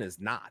Blade 1 is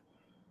not.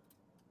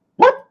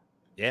 What?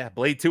 Yeah,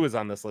 Blade 2 is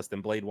on this list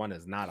and Blade 1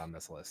 is not on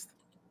this list.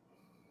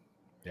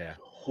 Yeah.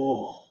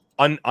 Oh,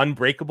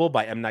 Unbreakable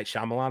by M. Night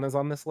Shyamalan is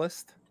on this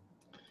list.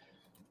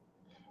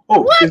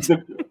 oh,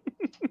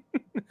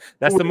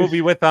 That's the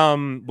movie with it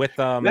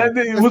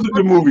was a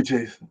good movie,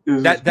 Chase.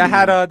 That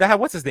had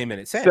what's his name in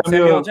it?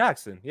 Samuel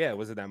Jackson. Yeah,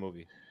 was it that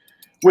movie?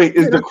 Wait,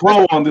 is The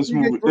Crow on this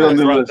movie on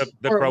the list?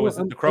 The Crow is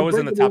in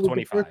the top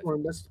 25.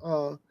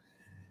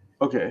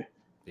 Okay.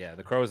 Yeah,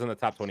 The Crow is in the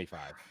top 25.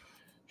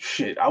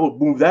 Shit, I would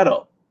move that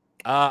up.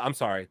 I'm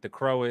sorry. The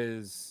Crow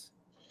is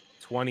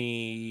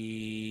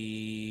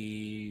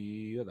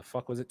 20. What the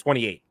fuck was it?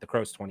 28. The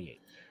Crow's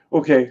 28.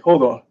 Okay,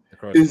 hold on.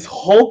 Is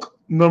Hulk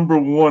number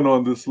 1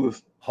 on this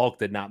list? Hulk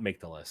did not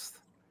make the list.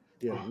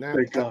 Yeah, now,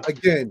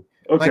 again,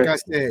 like I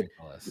said,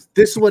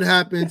 this is what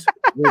happens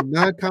when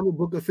non-comic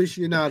book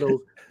aficionados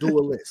do a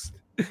list.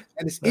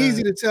 And it's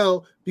easy to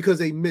tell because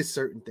they miss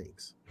certain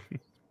things.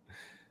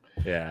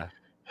 Yeah.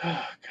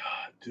 Oh,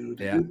 God, dude.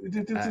 Yeah.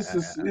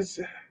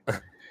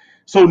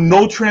 So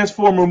no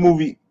Transformer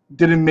movie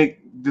didn't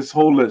make this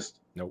whole list?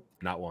 Nope,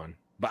 not one.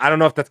 But I don't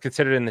know if that's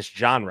considered in this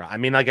genre. I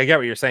mean, like, I get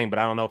what you're saying, but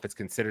I don't know if it's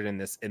considered in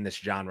this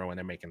genre when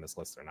they're making this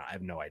list or not. I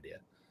have no idea.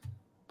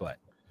 But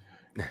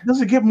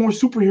does it get more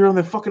superhero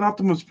than fucking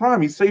Optimus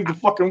Prime? He saved the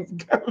fucking.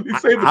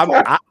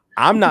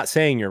 I'm not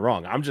saying you're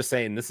wrong. I'm just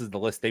saying this is the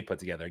list they put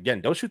together.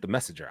 Again, don't shoot the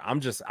messenger. I'm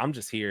just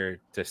here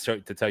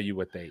to tell you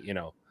what they,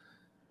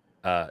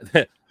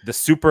 the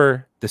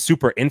super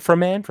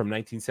Inframan from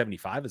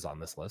 1975 is on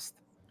this list.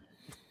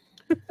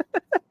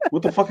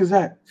 What the fuck is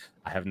that?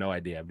 I have no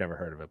idea. I've never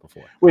heard of it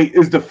before. Wait,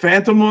 is the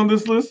Phantom on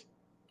this list?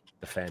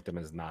 The Phantom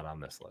is not on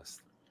this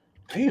list.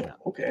 Damn.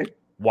 Okay.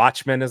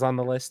 Watchmen is on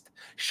the list.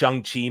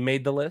 Shang-Chi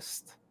made the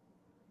list.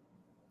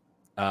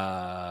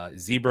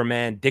 Zebra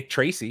Man, Dick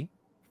Tracy.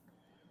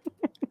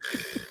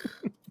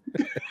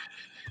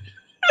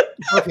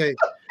 Okay.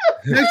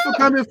 Thanks for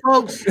coming,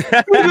 folks.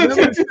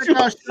 Remember to check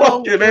our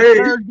show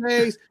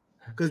Thursdays,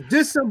 because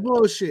this is some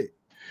bullshit.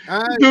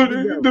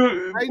 Dude,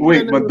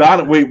 wait,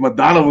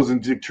 Madonna was in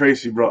Dick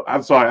Tracy, bro.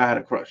 I'm sorry, I had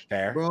a crush.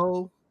 Fair,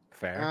 bro.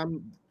 Fair.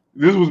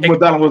 This was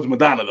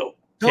Madonna though.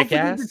 Don't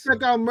forget to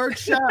check our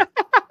merch shop.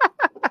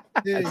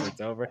 It's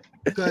over.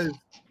 Because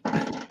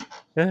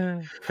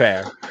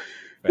fair.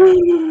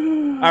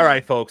 All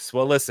right, folks.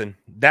 Well, listen,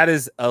 that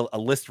is a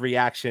list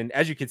reaction.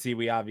 As you can see,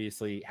 we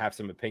obviously have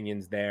some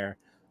opinions there.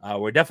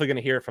 We're definitely going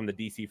to hear it from the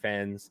DC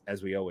fans,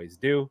 as we always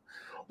do.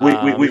 Wait,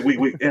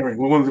 Aaron.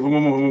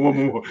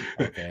 One more.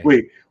 Okay.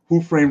 Wait,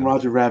 Who Framed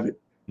Roger Rabbit?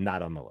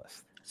 Not on the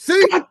list.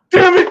 See? God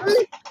damn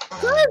it!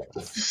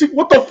 See,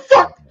 what the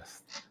fuck?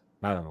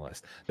 Not on the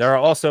list. There are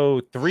also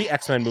 3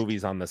 X-Men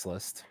movies on this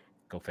list.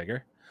 Go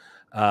figure.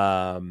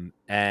 And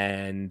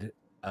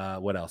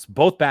what else?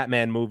 Both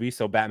Batman movies,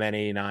 so Batman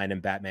 89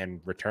 and Batman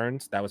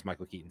Returns. That was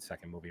Michael Keaton's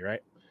second movie,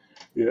 right?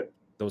 Yeah.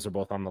 Those are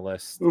both on the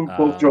list.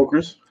 Both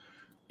Jokers.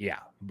 Yeah,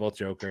 both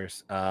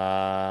Jokers.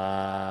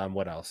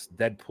 What else?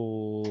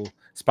 Deadpool,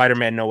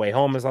 Spider-Man No Way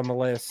Home is on the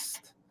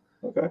list.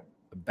 Okay.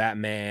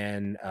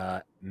 Batman,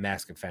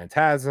 Mask of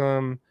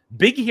Phantasm,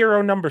 Big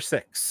Hero number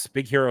 6.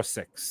 Big Hero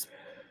 6.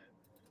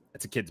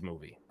 It's a kid's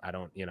movie. I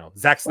don't,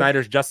 Zack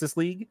Snyder's Justice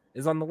League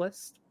is on the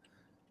list.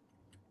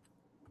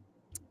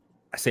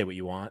 I say what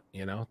you want,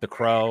 The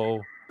Crow,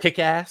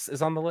 Kick-Ass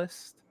is on the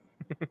list.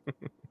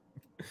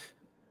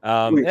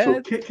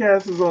 So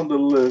Kick-Ass is on the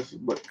list,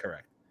 but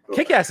correct.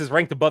 Okay. Kick-Ass is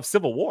ranked above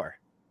Civil War.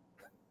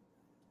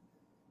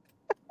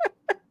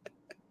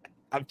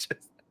 I'm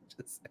just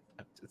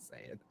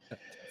saying.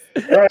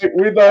 All right,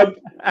 we're done.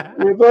 All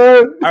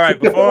right,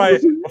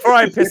 before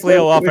I piss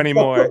Leo off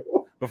anymore,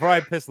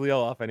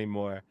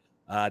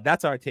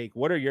 that's our take.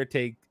 What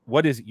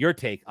is your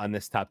take on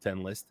this top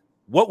 10 list?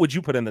 What would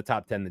you put in the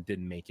top 10 that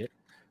didn't make it?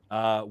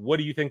 What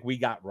do you think we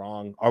got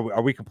wrong?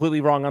 Are we completely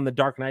wrong on The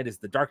Dark Knight? Is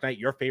The Dark Knight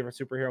your favorite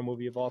superhero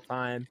movie of all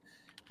time?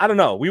 I don't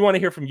know. We want to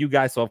hear from you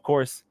guys. So, of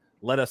course,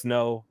 let us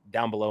know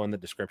down below in the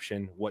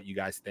description what you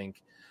guys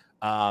think.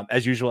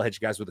 As usual, I hit you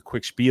guys with a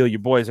quick spiel. Your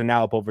boys are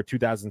now up over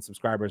 2,000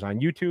 subscribers on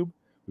YouTube.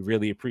 We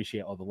really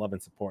appreciate all the love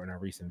and support in our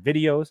recent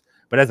videos.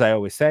 But as I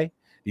always say,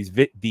 these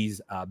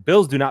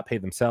bills do not pay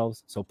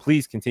themselves. So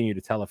please continue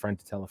to tell a friend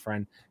to tell a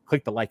friend.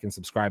 Click the like and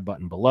subscribe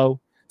button below.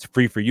 It's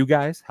free for you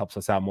guys. Helps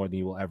us out more than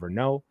you will ever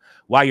know.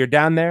 While you're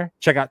down there,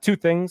 check out 2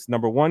 things.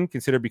 Number 1,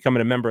 consider becoming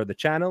a member of the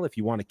channel. If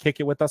you want to kick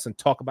it with us and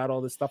talk about all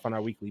this stuff on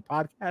our weekly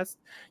podcast,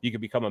 you can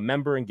become a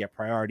member and get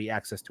priority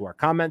access to our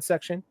comment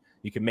section.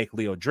 You can make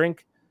Leo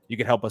drink. You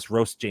can help us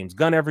roast James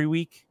Gunn every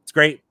week. It's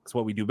great. It's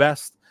what we do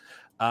best.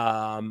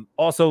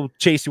 Also,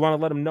 Chase, you want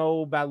to let them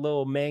know about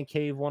little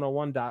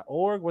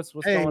mancave101.org? What's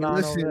going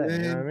on over there?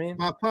 Man, you know what I mean?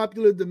 My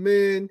popular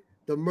demand,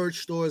 the merch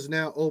store is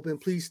now open.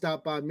 Please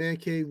stop by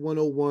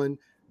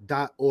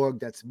mancave101.org.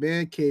 That's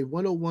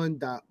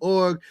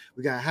mancave101.org.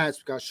 We got hats,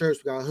 we got shirts,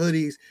 we got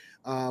hoodies,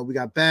 we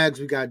got bags,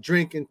 we got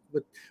drinking,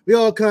 we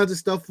all kinds of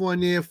stuff on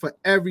there for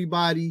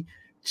everybody.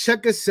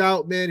 Check us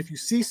out, man. If you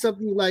see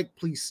something you like,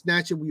 please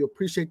snatch it. We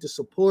appreciate the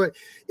support.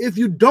 If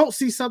you don't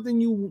see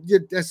something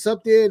that's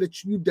up there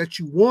that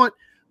you want,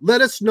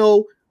 let us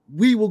know.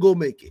 We will go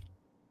make it.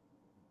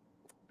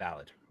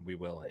 Valid. We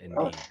will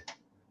indeed.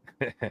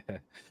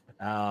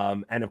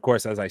 And of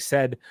course, as I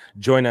said,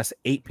 join us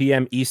 8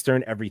 p.m.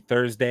 Eastern every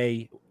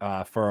Thursday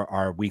for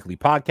our weekly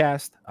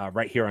podcast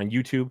right here on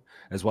YouTube,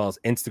 as well as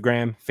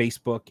Instagram,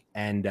 Facebook,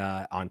 and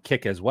on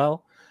Kick as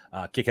well.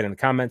 Kick it in the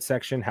comments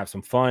section. Have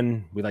some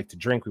fun. We like to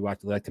drink. We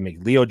like to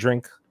make Leo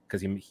drink because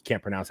he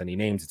can't pronounce any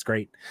names. It's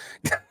great.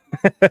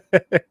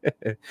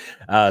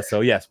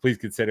 So yes, please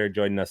consider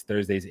joining us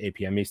Thursdays 8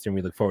 p.m. Eastern.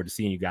 We look forward to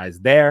seeing you guys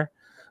there.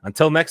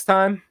 Until next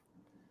time,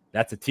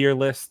 that's a tier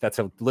list. That's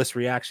a list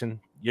reaction.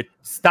 You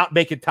stop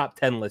making top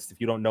 10 lists if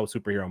you don't know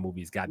superhero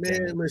movies.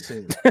 Goddamn it.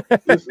 Listen,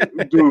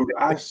 dude,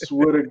 I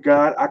swear to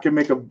God, I can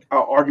make an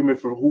argument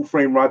for Who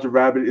Framed Roger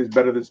Rabbit is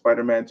better than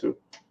Spider-Man 2.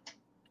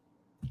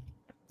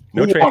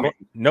 No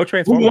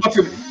transform.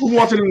 Who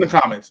wants it in the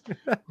comments?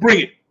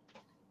 Bring it.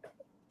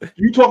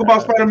 You talk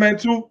about Spider-Man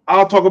 2,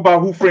 I'll talk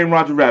about Who Framed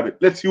Roger Rabbit.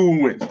 Let's see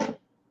who wins.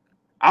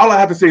 All I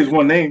have to say is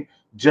one name,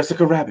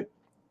 Jessica Rabbit.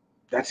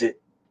 That's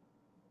it.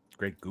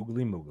 Great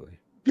googly moogly.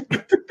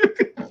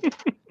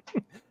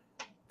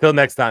 Till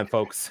next time,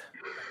 folks.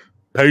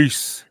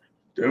 Peace.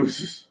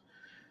 Deuces.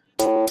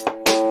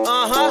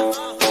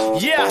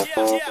 Yeah.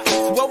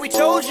 What we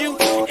told you,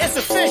 it's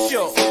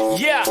official.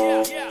 Yeah.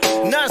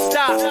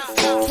 Non-stop.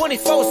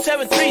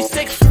 24/7,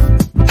 365.